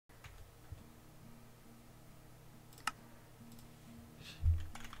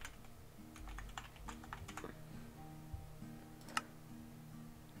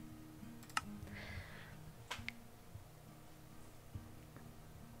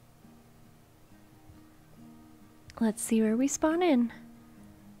Let's see where we spawn in.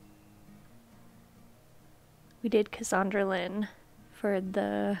 We did Cassandra Lynn for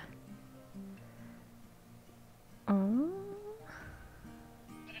the...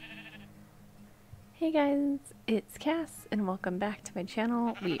 Hey guys, it's Cass and welcome back to my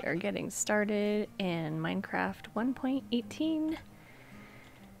channel. We are getting started in Minecraft 1.18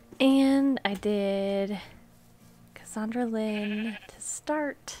 and I did Cassandra Lynn to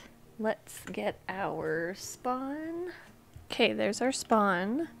start. Let's get our spawn. Okay, there's our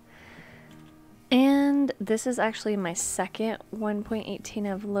spawn. And this is actually my second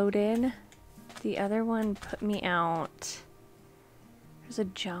 1.18 I've loaded. The other one put me out. There's a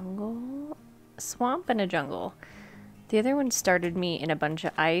jungle, a swamp and a jungle. The other one started me in a bunch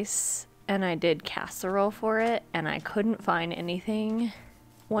of ice and I did casserole for it and I couldn't find anything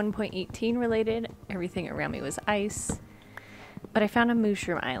 1.18 related. Everything around me was ice. But I found a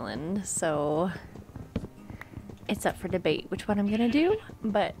mushroom island, so it's up for debate which one I'm gonna do,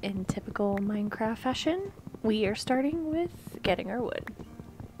 but in typical Minecraft fashion, we are starting with getting our wood.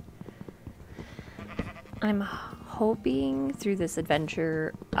 I'm hoping through this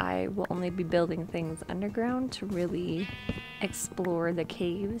adventure I will only be building things underground to really explore the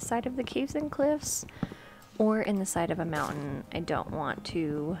cave side of the caves and cliffs, or in the side of a mountain. I don't want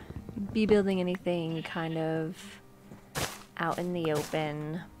to be building anything kind of out in the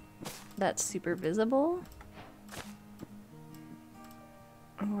open that's super visible.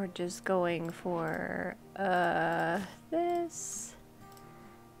 We're just going for this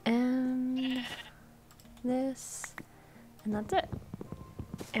and this, and that's it.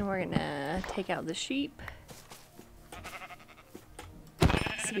 And we're gonna take out the sheep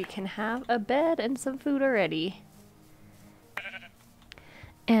so we can have a bed and some food already.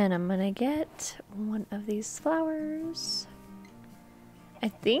 And I'm gonna get one of these flowers. I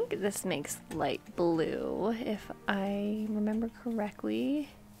think this makes light blue, if I remember correctly.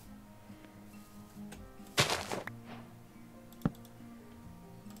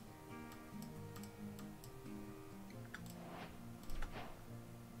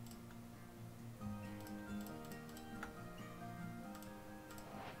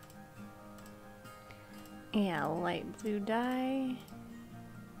 Yeah, light blue dye.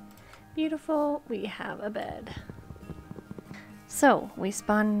 Beautiful, we have a bed. So, we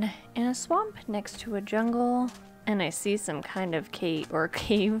spawned in a swamp next to a jungle, and I see some kind of cave,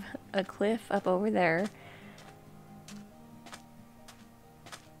 a cliff up over there.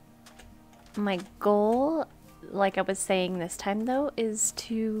 My goal, like I was saying this time though, is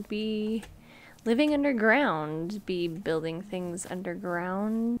to be living underground, be building things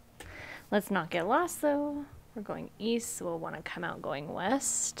underground. Let's not get lost though. We're going east, so we'll want to come out going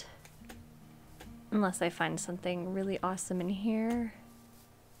west. Unless I find something really awesome in here.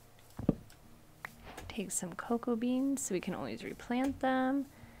 Take some cocoa beans so we can always replant them.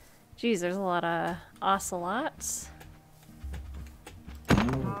 Geez, there's a lot of ocelots.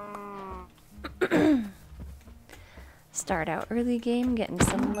 Start out early game, getting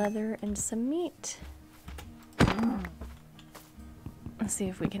some leather and some meat. Let's see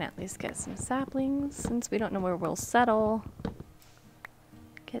if we can at least get some saplings since we don't know where we'll settle.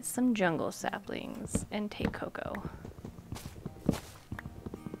 Get some jungle saplings and take cocoa.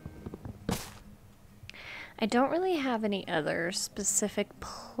 I don't really have any other specific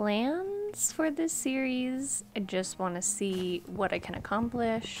plans for this series. I just want to see what I can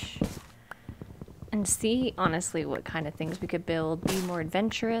accomplish and see honestly what kind of things we could build, be more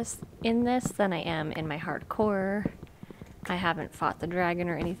adventurous in this than I am in my hardcore. I haven't fought the dragon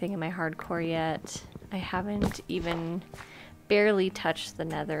or anything in my hardcore yet. I haven't even barely touched the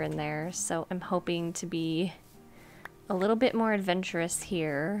nether in there, so I'm hoping to be a little bit more adventurous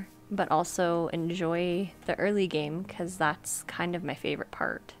here, but also enjoy the early game because that's kind of my favorite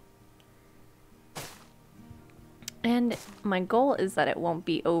part. And my goal is that it won't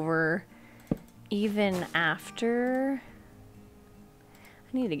be over even after.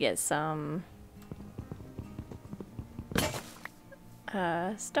 I need to get some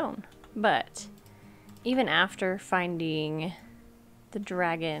stone, but even after finding the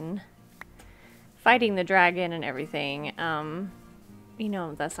dragon, fighting the dragon and everything, you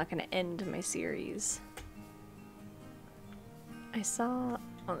know, that's not going to end my series. I saw,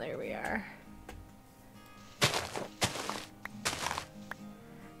 oh, there we are.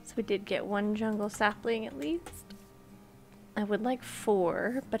 So we did get one jungle sapling at least. I would like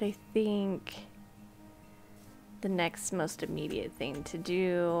 4, but I think the next most immediate thing to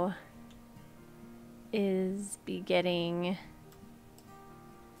do is be getting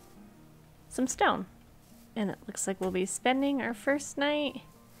some stone. And it looks like we'll be spending our first night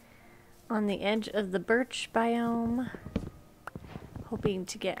on the edge of the birch biome, hoping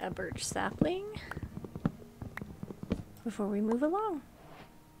to get a birch sapling before we move along.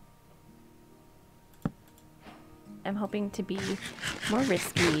 I'm hoping to be more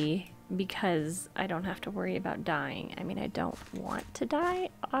risky because I don't have to worry about dying. I mean, I don't want to die,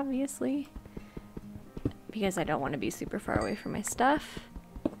 obviously, because I don't want to be super far away from my stuff,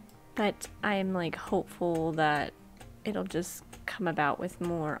 but I'm like hopeful that it'll just come about with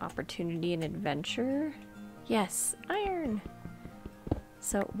more opportunity and adventure. Yes, iron!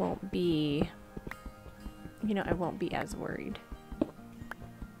 So it won't be, you know, I won't be as worried.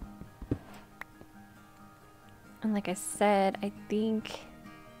 And like I said, I think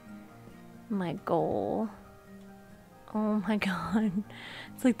my goal... Oh my god.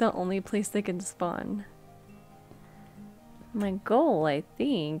 It's like the only place they can spawn. My goal, I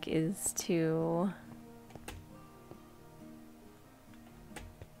think, is to...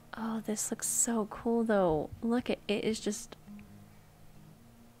 Oh, this looks so cool though. Look, it is just...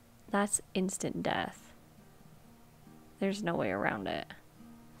 That's instant death. There's no way around it.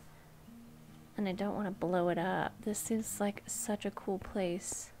 And I don't want to blow it up. This is like such a cool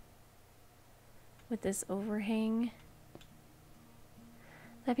place with this overhang.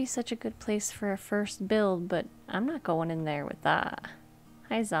 That'd be such a good place for a first build, but I'm not going in there with that.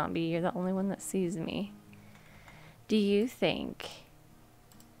 Hi zombie, you're the only one that sees me. Do you think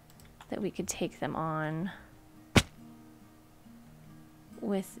that we could take them on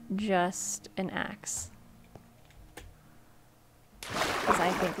with just an axe? Because I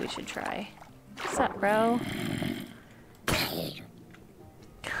think we should try. What's up, bro?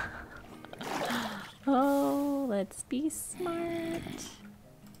 Oh, let's be smart.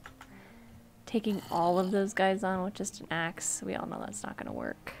 Taking all of those guys on with just an axe, we all know that's not gonna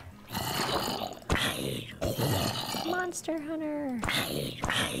work. Monster hunter!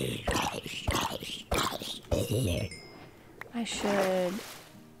 I should,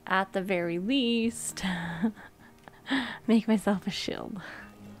 at the very least, make myself a shield.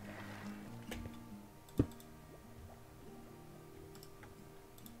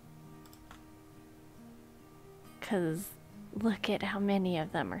 Because look at how many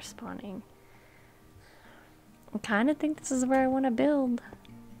of them are spawning. I kind of think this is where I want to build.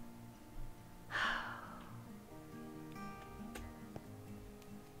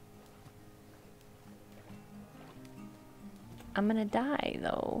 I'm gonna die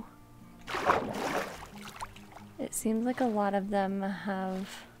though. It seems like a lot of them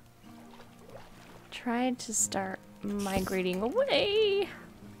have tried to start migrating away.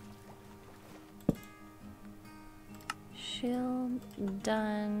 Shield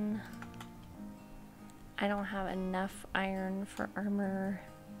done. I don't have enough iron for armor.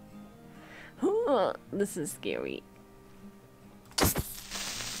 This is scary.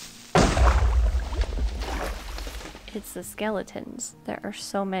 It's the skeletons. There are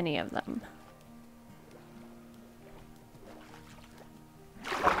so many of them.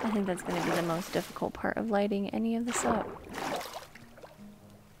 I think that's going to be the most difficult part of lighting any of this up.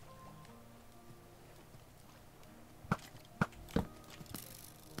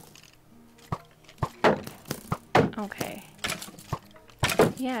 Okay.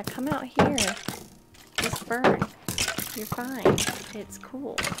 Yeah, come out here. Just burn. You're fine. It's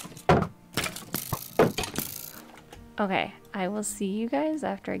cool. Okay, I will see you guys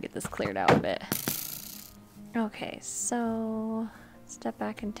after I get this cleared out a bit. Okay, so step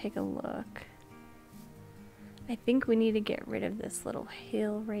back and take a look. I think we need to get rid of this little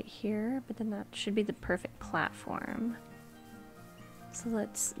hill right here, but then that should be the perfect platform. So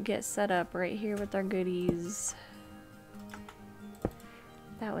let's get set up right here with our goodies.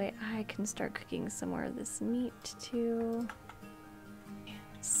 That way I can start cooking some more of this meat too.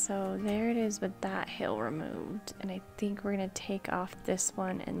 So there it is with that hill removed. And I think we're gonna take off this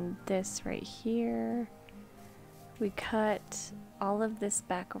one and this right here. We cut all of this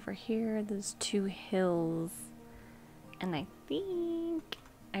back over here, those two hills. And I think,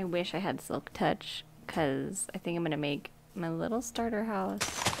 I wish I had silk touch, because I think I'm gonna make my little starter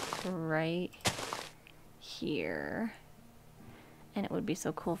house right here. And it would be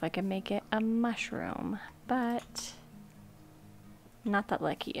so cool if I could make it a mushroom, but not that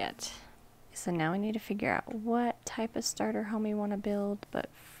lucky yet. So now we need to figure out what type of starter home we want to build, but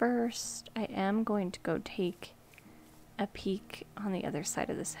first I am going to go take a peek on the other side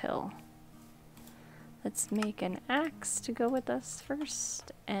of this hill. Let's make an axe to go with us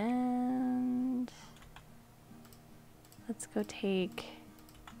first, and let's go take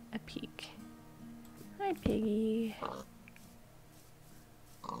a peek. Hi, piggy.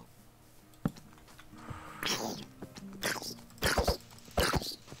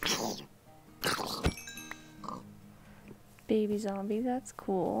 baby zombie. That's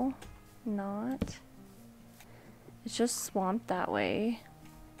cool. Not. It's just swamped that way.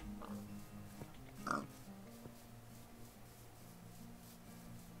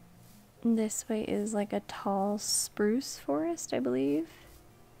 This way is like a tall spruce forest, I believe.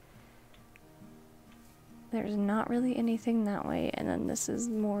 There's not really anything that way, and then this is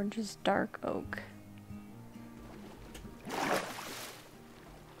more just dark oak.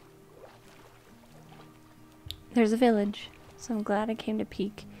 There's a village, so I'm glad I came to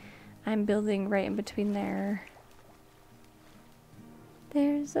peek. I'm building right in between there.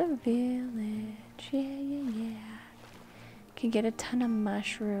 There's a village, yeah, yeah, yeah. Can get a ton of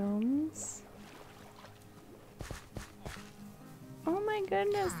mushrooms. Oh my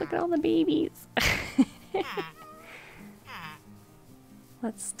goodness, look at all the babies.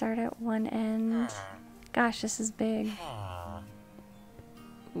 Let's start at one end. Gosh, this is big.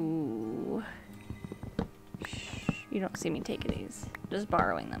 Ooh. Shh, you don't see me taking these, just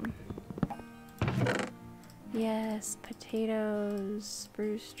borrowing them. Yes, potatoes,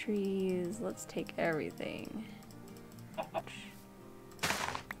 spruce trees. Let's take everything.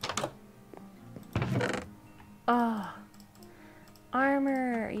 Oh,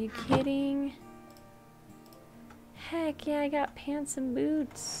 armor, are you kidding? Heck yeah, I got pants and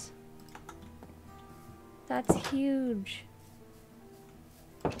boots. That's huge.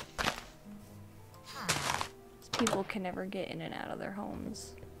 These people can never get in and out of their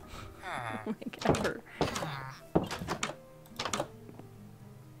homes. Like ever.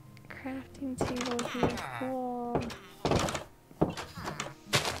 Crafting table here, cool.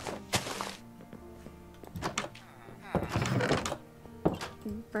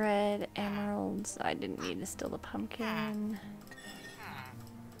 Bread, emeralds. I didn't need to steal the pumpkin.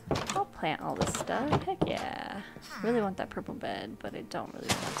 I'll plant all this stuff. Heck yeah. Really want that purple bed, but I don't really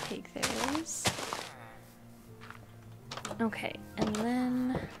want to take theirs. Okay, and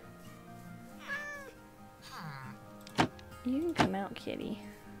then you can come out, kitty.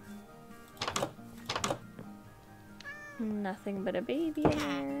 Nothing but a baby in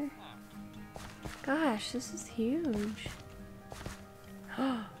there. Gosh, this is huge.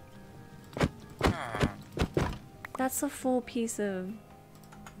 That's a full piece of...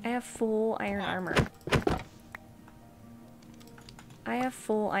 I have full iron armor. I have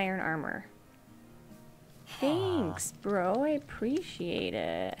full iron armor. Thanks, bro. I appreciate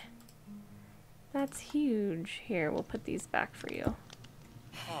it. That's huge. Here, we'll put these back for you.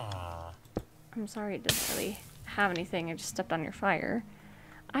 I'm sorry it doesn't really have anything. I just stepped on your fire.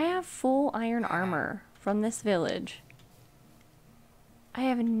 I have full iron armor from this village. I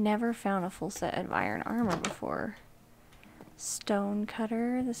have never found a full set of iron armor before. Stone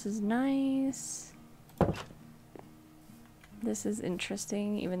cutter. This is nice. This is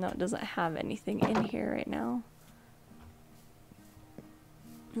interesting, even though it doesn't have anything in here right now.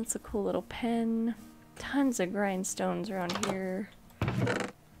 That's a cool little pen. Tons of grindstones around here.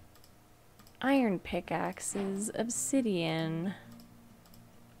 Iron pickaxes. Obsidian.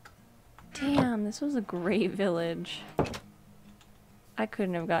 Damn, this was a great village. I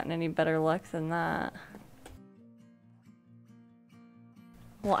couldn't have gotten any better luck than that.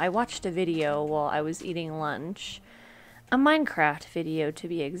 Well, I watched a video while I was eating lunch. A Minecraft video, to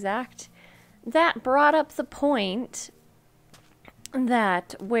be exact. That brought up the point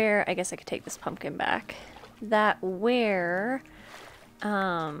that where... I guess I could take this pumpkin back. That where...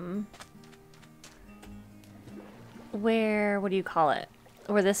 what do you call it?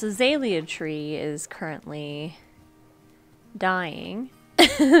 Where this azalea tree is currently dying.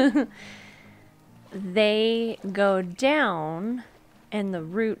 They go down and the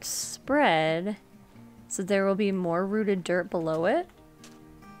roots spread, so there will be more rooted dirt below it.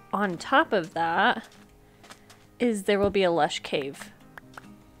 On top of that is there will be a lush cave.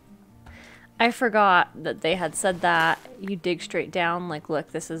 I forgot that they had said that you dig straight down, like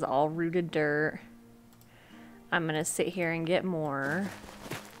look, this is all rooted dirt. I'm gonna sit here and get more.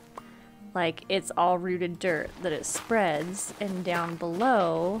 Like, it's all rooted dirt that it spreads, and down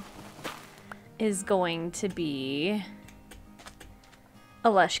below is going to be a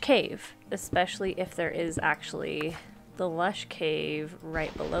lush cave, especially if there is actually the lush cave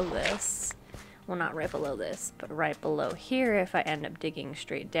right below this. Well, not right below this, but right below here if I end up digging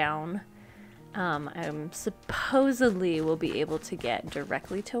straight down. I'm supposedly will be able to get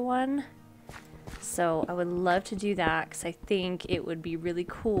directly to one. So I would love to do that because I think it would be really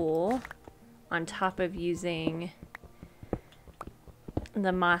cool on top of using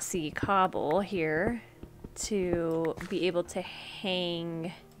the mossy cobble here to be able to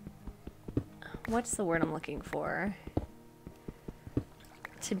hang, what's the word I'm looking for?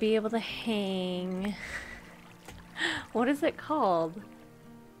 To be able to hang, what is it called?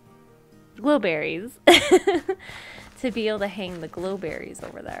 Glowberries. To be able to hang the glowberries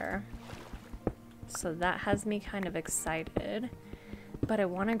over there. So that has me kind of excited. But I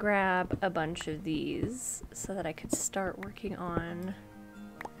want to grab a bunch of these so that I could start working on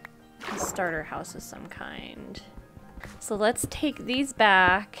a starter house of some kind. So let's take these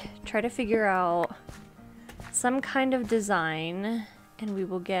back, try to figure out some kind of design, and we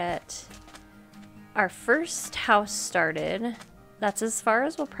will get our first house started. That's as far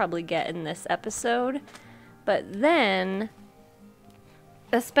as we'll probably get in this episode. But then,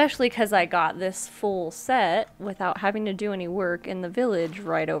 especially because I got this full set without having to do any work in the village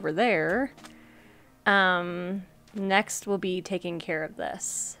right over there, next we'll be taking care of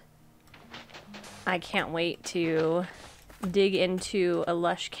this. I can't wait to dig into a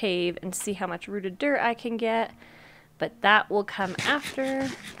lush cave and see how much rooted dirt I can get, but that will come after.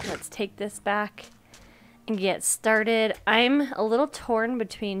 Let's take this back and get started. I'm a little torn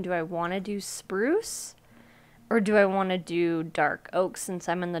between, do I want to do spruce or do I want to do dark oak? Since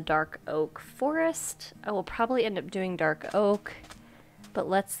I'm in the dark oak forest, I will probably end up doing dark oak, but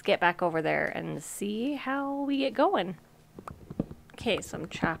let's get back over there and see how we get going. Okay, so I'm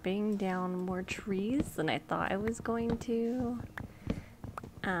chopping down more trees than I thought I was going to.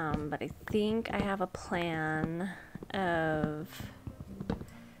 But I think I have a plan of...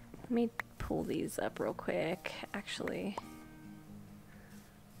 Let me pull these up real quick, actually.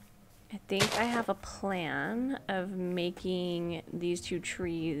 I think I have a plan of making these two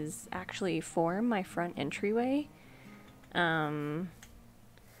trees actually form my front entryway. So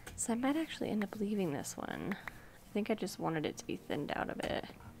I might actually end up leaving this one. I think I just wanted it to be thinned out a bit.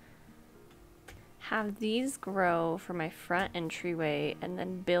 Have these grow for my front entryway and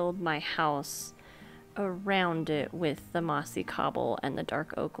then build my house around it with the mossy cobble and the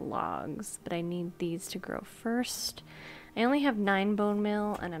dark oak logs. But I need these to grow first. I only have 9 bone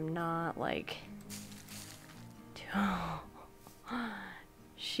meal and I'm not like...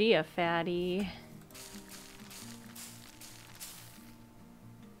 She a fatty.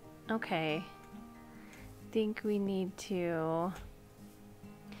 Okay. Think we need to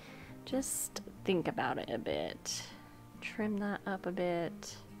just think about it a bit. Trim that up a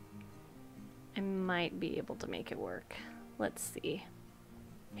bit. I might be able to make it work. Let's see.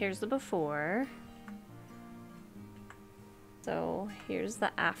 Here's the before. So here's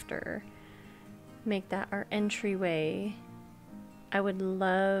the after. Make that our entryway. I would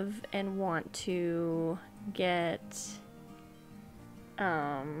love and want to get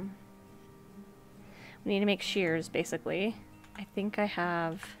we need to make shears, basically. I think I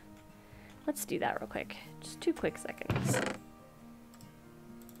have... Let's do that real quick. Just 2 quick seconds.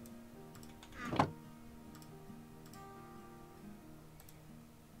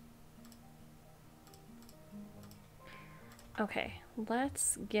 Okay,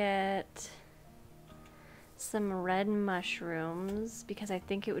 let's get some red mushrooms because I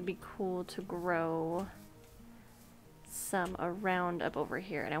think it would be cool to grow some around up over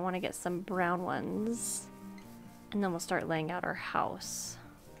here, and I want to get some brown ones, and then we'll start laying out our house.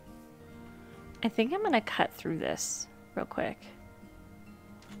 I think I'm gonna cut through this real quick,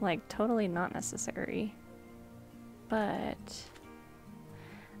 like totally not necessary, but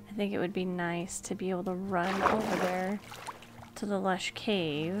I think it would be nice to be able to run over there to the lush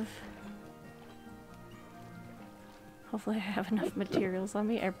cave. Hopefully I have enough materials on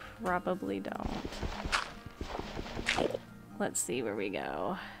me. I probably don't. Let's see where we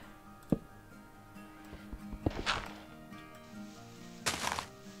go.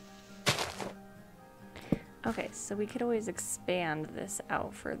 Okay, so we could always expand this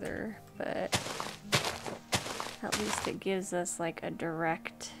out further, but at least it gives us like a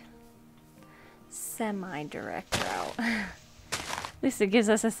direct, semi-direct route. At least it gives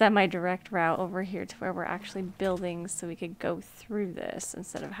us a semi-direct route over here to where we're actually building, so we could go through this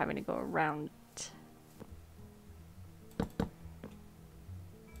instead of having to go around.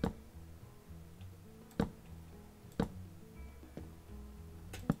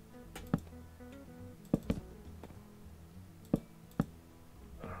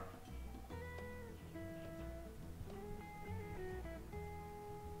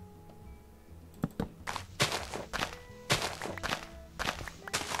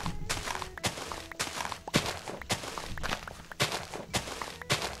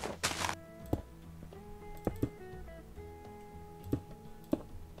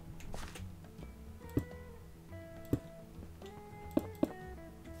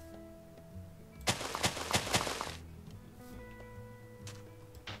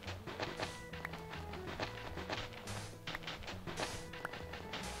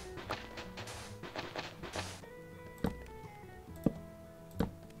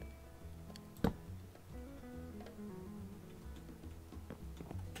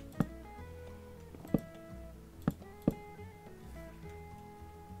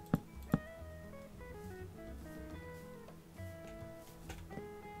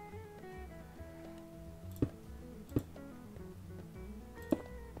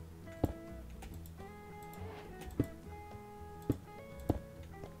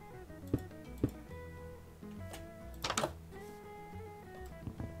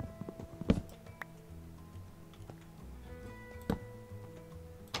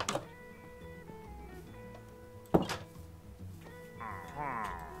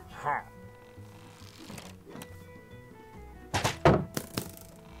 So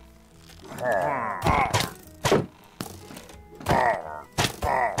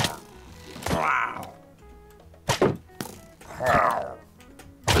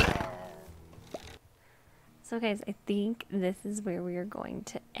guys, I think this is where we are going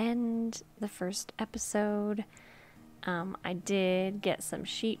to end the first episode. I did get some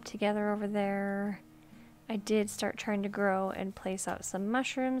sheep together over there. I did start trying to grow and place out some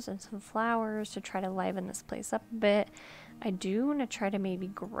mushrooms and some flowers to try to liven this place up a bit. I do want to try to maybe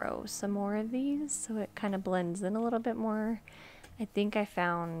grow some more of these so it kind of blends in a little bit more. I think I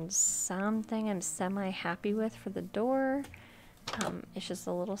found something I'm semi-happy with for the door. It's just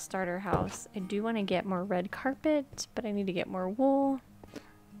a little starter house. I do want to get more red carpet, but I need to get more wool.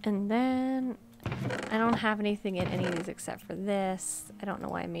 And then I don't have anything in any of these except for this. I don't know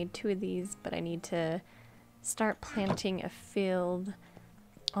why I made 2 of these, but I need to start planting a field.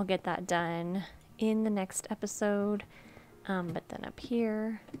 I'll get that done in the next episode. But then up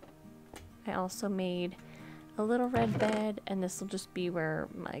here, I also made a little red bed, and this will just be where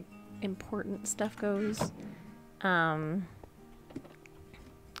my important stuff goes. And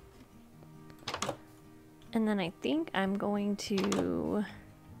then I think I'm going to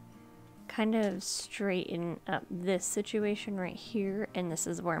kind of straighten up this situation right here, and this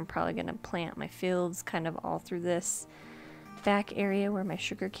is where I'm probably going to plant my fields kind of all through this back area where my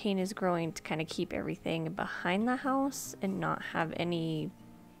sugar cane is growing to kind of keep everything behind the house and not have any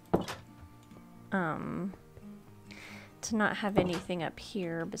to not have anything up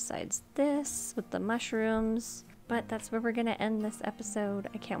here besides this with the mushrooms. But that's where we're going to end this episode.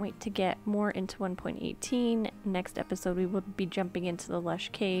 I can't wait to get more into 1.18. Next episode we will be jumping into the lush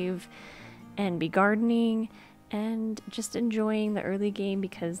cave and be gardening and just enjoying the early game,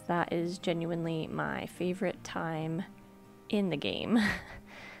 because that is genuinely my favorite time in the game.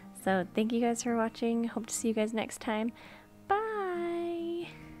 So thank you guys for watching. Hope to see you guys next time.